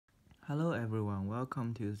Hello everyone,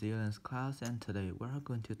 welcome to Zealand's class, and today we are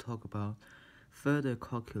going to talk about further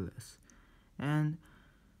calculus. And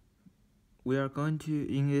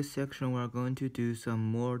in this section, we are going to do some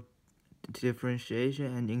more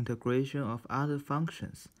differentiation and integration of other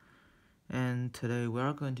functions. And today we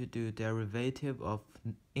are going to do derivative of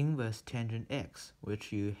inverse tangent x,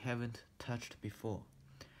 which you haven't touched before.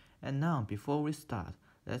 And now, before we start,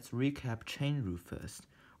 let's recap chain rule first,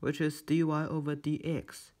 which is dy over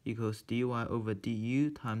dx equals dy over du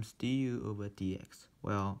times du over dx.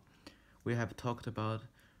 Well, we have talked about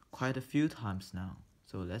quite a few times now,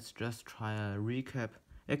 so let's just try a recap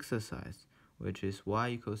exercise, which is y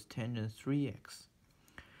equals tangent 3x.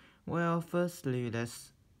 Well, firstly,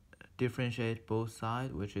 let's differentiate both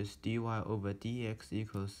sides, which is dy over dx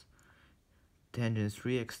equals tangent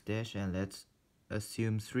 3x dash, and let's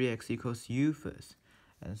assume 3x equals u first.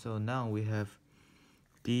 And so now we have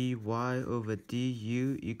dy over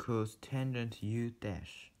du equals tangent u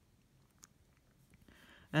dash.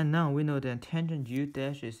 And now we know that tangent u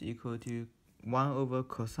dash is equal to 1 over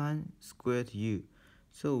cosine squared u.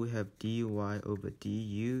 So we have dy over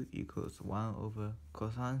du equals 1 over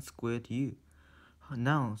cosine squared u.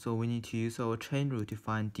 Now, so we need to use our chain rule to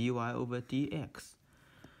find dy over dx.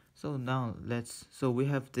 So now we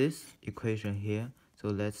have this equation here. So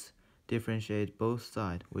let's differentiate both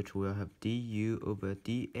sides, which will have du over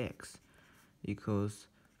dx equals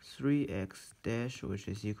 3x dash, which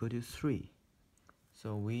is equal to 3.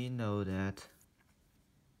 So we know that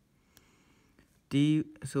dy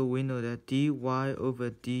over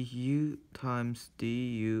du times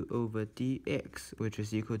du over dx, which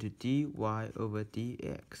is equal to dy over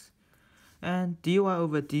dx. And dy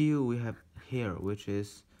over du we have here, which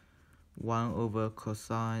is 1 over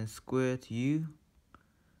cosine squared u.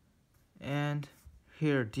 And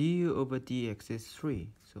here du over dx is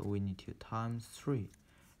 3, so we need to times 3.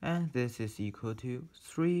 And this is equal to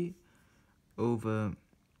 3 over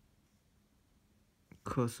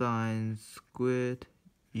cosine squared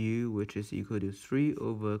u, which is equal to 3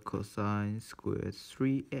 over cosine squared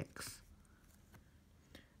 3x.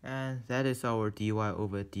 And that is our dy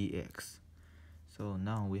over dx. So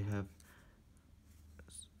now we have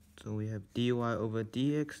dy over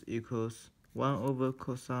dx equals 1 over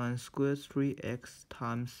cosine squared 3x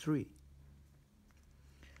times 3.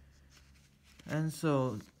 And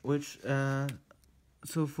so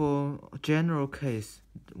for general case,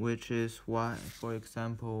 which is y, for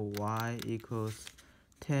example, y equals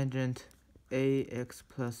tangent ax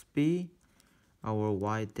plus b, our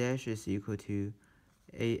y dash is equal to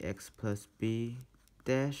ax plus b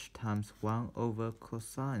dash times 1 over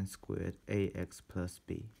cosine squared ax plus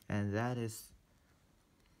b, and that is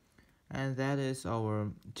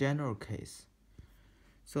our general case.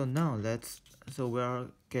 So now we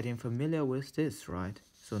are getting familiar with this, right?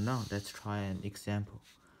 So now let's try an example.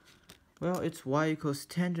 Well, it's y equals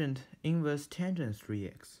tangent inverse tangent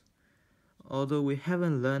 3x. Although we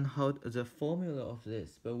haven't learned how the formula of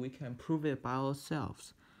this, but we can prove it by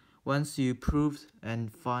ourselves. Once you prove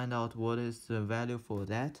and find out what is the value for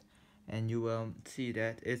that, and you will see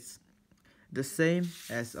that it's the same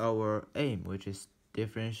as our aim, which is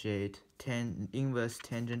differentiate inverse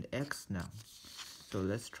tangent x now. So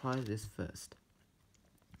let's try this first.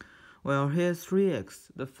 Well, here's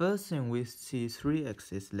 3x. The first thing we see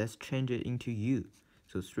 3x is, let's change it into u.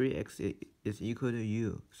 So 3x is equal to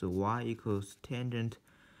u. So y equals tangent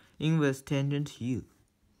inverse tangent u.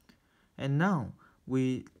 And now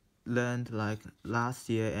we learned like last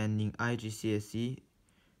year and in IGCSE,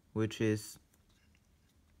 which is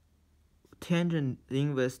tangent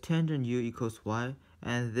inverse tangent u equals y,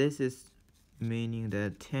 and this is meaning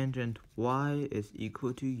that tangent y is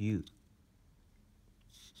equal to u.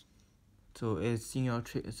 So it's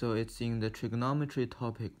in the trigonometry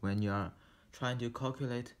topic when you are trying to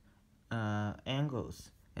calculate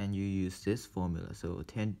angles, and you use this formula. So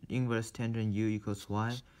inverse tangent u equals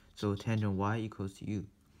y, so tangent y equals u.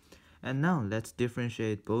 And now let's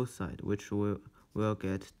differentiate both sides, which will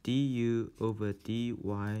get du over dy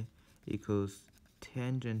equals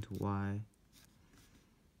tangent y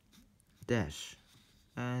dash,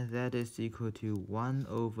 and that is equal to 1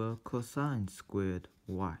 over cosine squared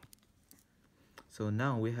y. So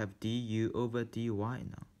now we have du over dy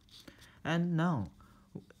now. And now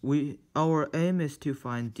our aim is to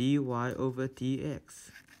find dy over dx.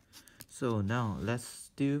 So now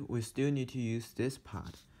we still need to use this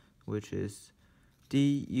part, which is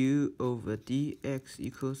du over dx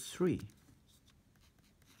equals 3.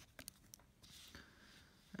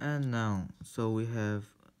 And now we have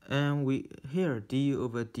here du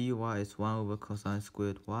over dy is 1 over cosine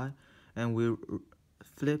squared y, and we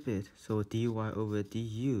flip it, so dy over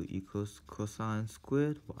du equals cosine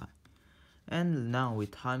squared y. And now we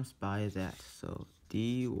times by that, so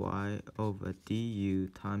dy over du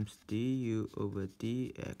times du over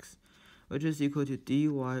dx, which is equal to dy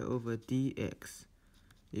over dx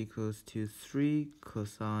equals to 3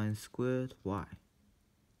 cosine squared y.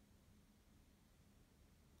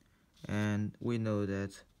 And we know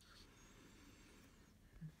that,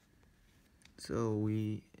 so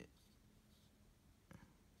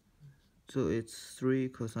it's 3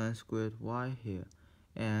 cosine squared y here,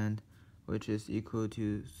 and which is equal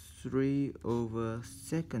to 3 over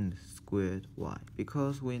secant squared y,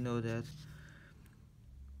 because we know that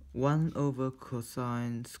 1 over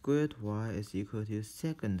cosine squared y is equal to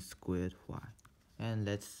secant squared y. And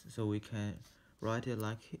so we can write it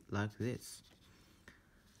like this.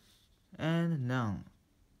 And now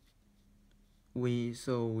now we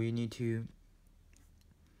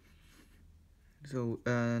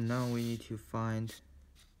need to find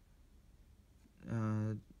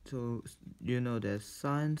so you know that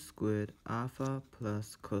sine squared alpha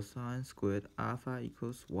plus cosine squared alpha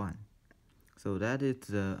equals 1. So that is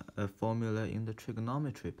a formula in the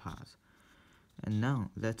trigonometry part. And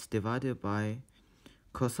now let's divide it by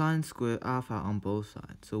cosine squared alpha on both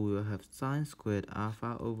sides. So we will have sine squared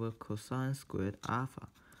alpha over cosine squared alpha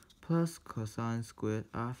plus cosine squared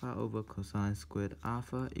alpha over cosine squared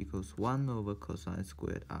alpha equals 1 over cosine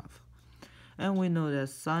squared alpha. And we know that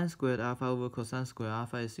sine squared alpha over cosine squared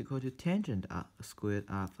alpha is equal to tangent squared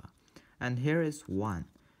alpha. And here is 1,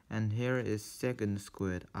 and here is secant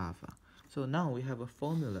squared alpha. So now we have a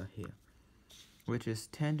formula here, which is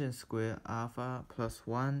tangent squared alpha plus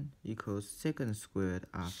 1 equals secant squared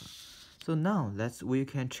alpha. So now we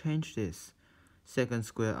can change this secant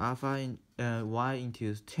squared alpha y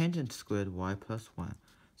into tangent squared y plus 1.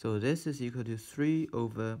 So this is equal to 3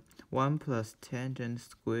 over 1 plus tangent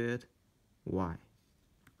squared y.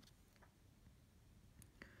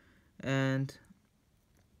 And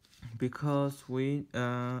because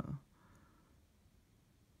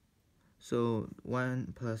so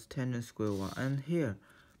 1 plus tangent squared y, and here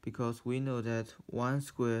because we know that 1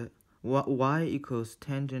 squared y equals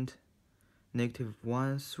tangent negative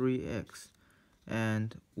 1 3x,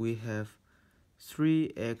 and we have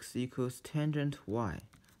 3x equals tangent y.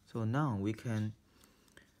 So now we can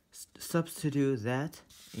substitute that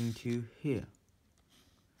into here.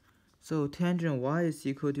 So tangent y is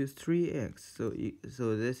equal to 3x.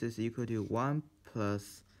 So this is equal to 1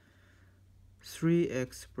 plus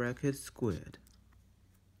 3x bracket squared.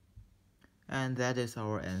 And that is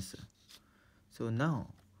our answer. So now,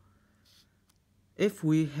 if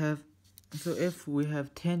we have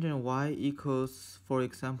tangent y equals, for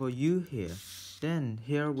example, u here, then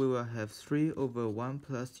here we will have 3 over 1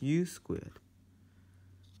 plus u squared.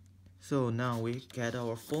 So now we get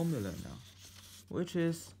our formula now, which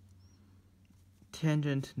is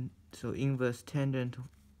tangent, so inverse tangent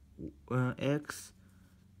x.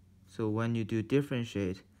 So when you do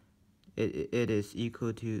differentiate, it is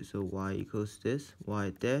equal to, so y equals this, y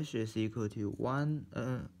dash is equal to 1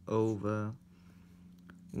 over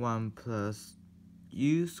 1 plus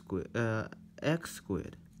u squared, x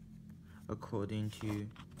squared, according to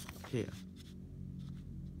here.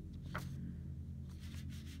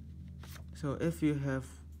 So if you have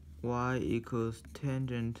y equals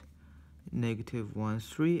tangent negative 1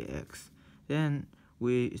 3x, then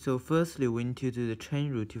firstly we need to do the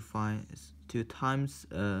chain rule to times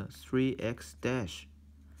 3x dash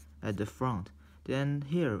at the front. Then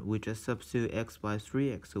here we just substitute x by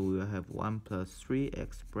 3x, so we will have 1 plus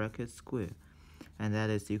 3x bracket squared, and that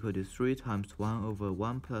is equal to 3 times 1 over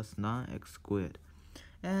 1 plus 9x squared.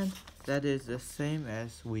 And that is the same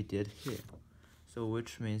as we did here. So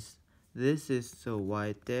which means this is, so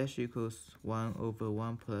y dash equals 1 over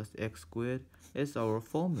 1 plus x squared is our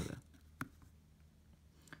formula.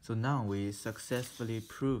 So now we successfully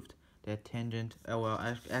proved that tangent,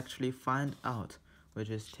 actually find out which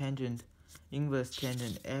is inverse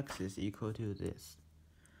tangent x is equal to this.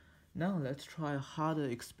 Now let's try a harder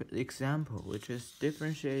example, which is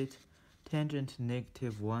differentiate tangent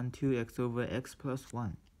negative 1 2x over x plus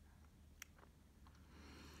 1.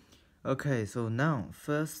 Okay, so now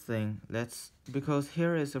first thing, because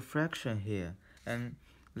here is a fraction here, and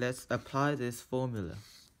let's apply this formula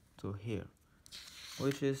to here,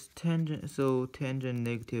 which is tangent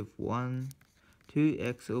negative 1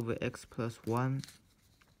 2x over x plus 1,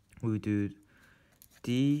 we do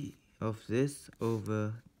d of this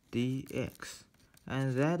over dx,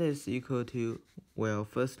 and that is equal to, well,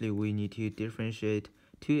 firstly we need to differentiate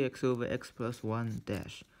 2x over x plus 1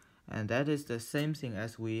 dash, and that is the same thing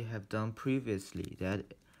as we have done previously,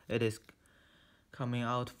 that it is coming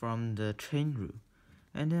out from the chain rule.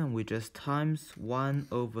 And then we just times 1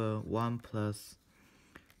 over 1 plus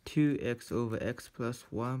 2x over x plus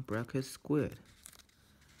 1 bracket squared.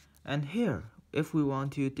 And here, if we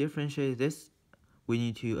want to differentiate this, we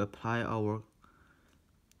need to apply our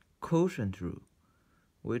quotient rule,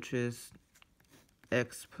 which is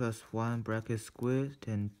x plus 1 bracket squared,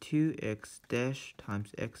 then 2x dash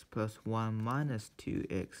times x plus 1 minus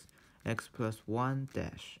 2x, x plus 1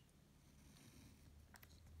 dash,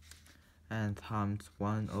 and times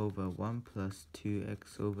 1 over 1 plus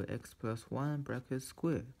 2x over x plus 1 bracket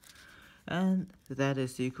squared. And that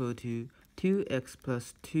is equal to 2x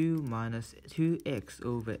plus 2 minus 2x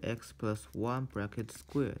over x plus 1 bracket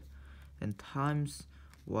squared, and times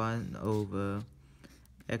 1 over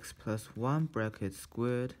x plus 1 bracket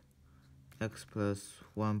squared, x plus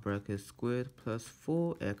 1 bracket squared plus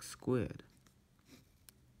 4x squared.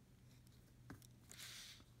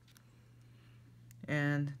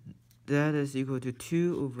 And that is equal to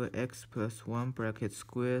 2 over x plus 1 bracket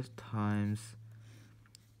squared times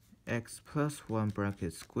x plus 1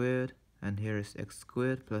 bracket squared, and here is x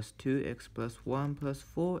squared plus 2x plus 1 plus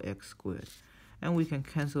 4x squared. And we can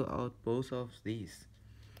cancel out both of these.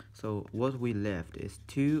 So what we left is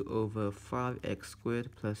 2 over 5x squared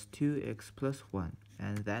plus 2x plus 1,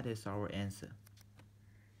 and that is our answer.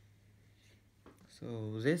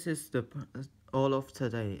 So this is all of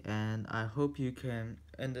today, and I hope you can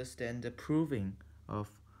understand the proving of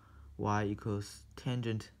y equals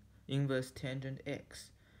inverse tangent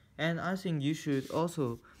x. And I think you should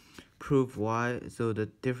also prove y, so the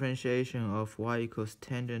differentiation of y equals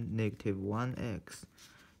tangent negative 1x.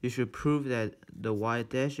 You should prove that the y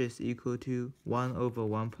dash is equal to 1 over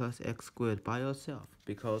 1 plus x squared by yourself,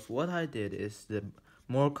 because what I did is the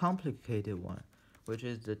more complicated one, which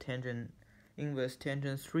is the inverse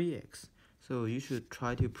tangent 3x. So you should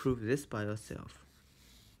try to prove this by yourself.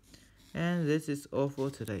 And this is all for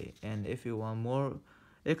today. And if you want more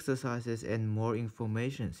exercises and more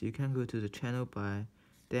information, you can go to the channel by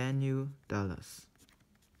Daniel Dallas.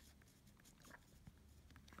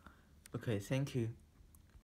 Okay, thank you.